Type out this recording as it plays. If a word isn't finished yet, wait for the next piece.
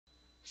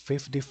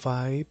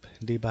55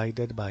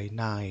 divided by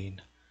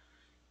 9.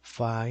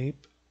 5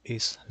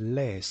 is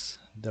less,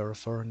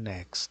 therefore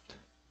next.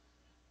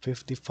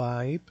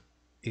 55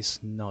 is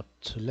not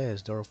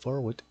less,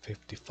 therefore with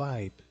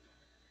 55.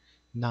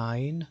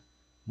 9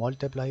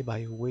 multiplied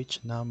by which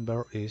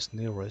number is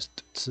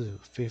nearest to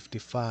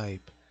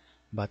 55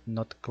 but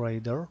not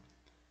greater.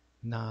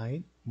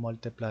 9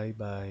 multiplied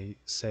by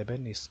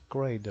 7 is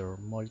greater,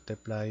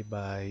 multiplied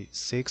by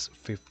 6,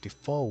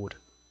 54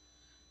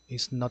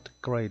 is not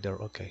greater.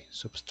 Okay,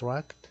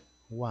 subtract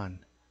 1.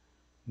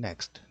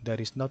 Next, there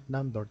is not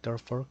number,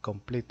 therefore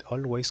complete,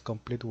 always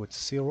complete with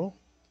 0,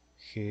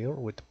 here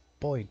with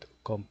point,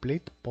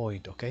 complete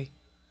point. Okay,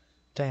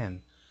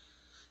 10.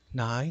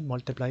 9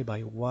 multiplied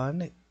by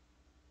 1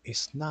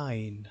 is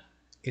 9,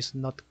 is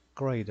not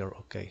greater.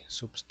 Okay,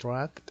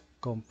 subtract,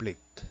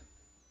 complete,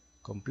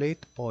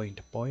 complete point,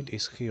 point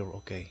is here.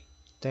 Okay,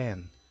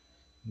 10.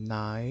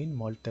 9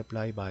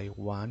 multiplied by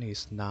 1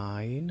 is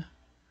 9,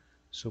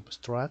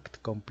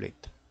 subtract,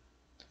 complete,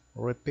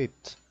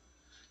 repeat,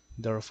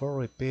 therefore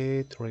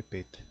repeat,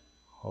 repeat.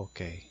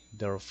 Okay,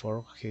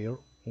 therefore here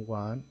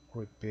 1,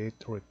 repeat,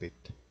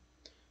 repeat.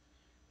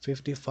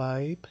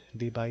 55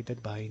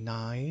 divided by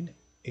 9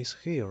 is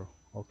here.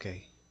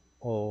 Okay,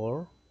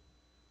 or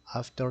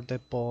after the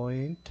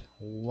point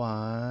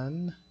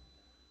 1,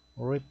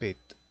 repeat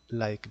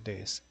like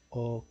this.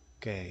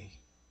 Okay,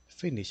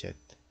 finish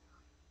it.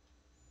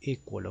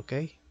 Equal.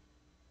 Okay,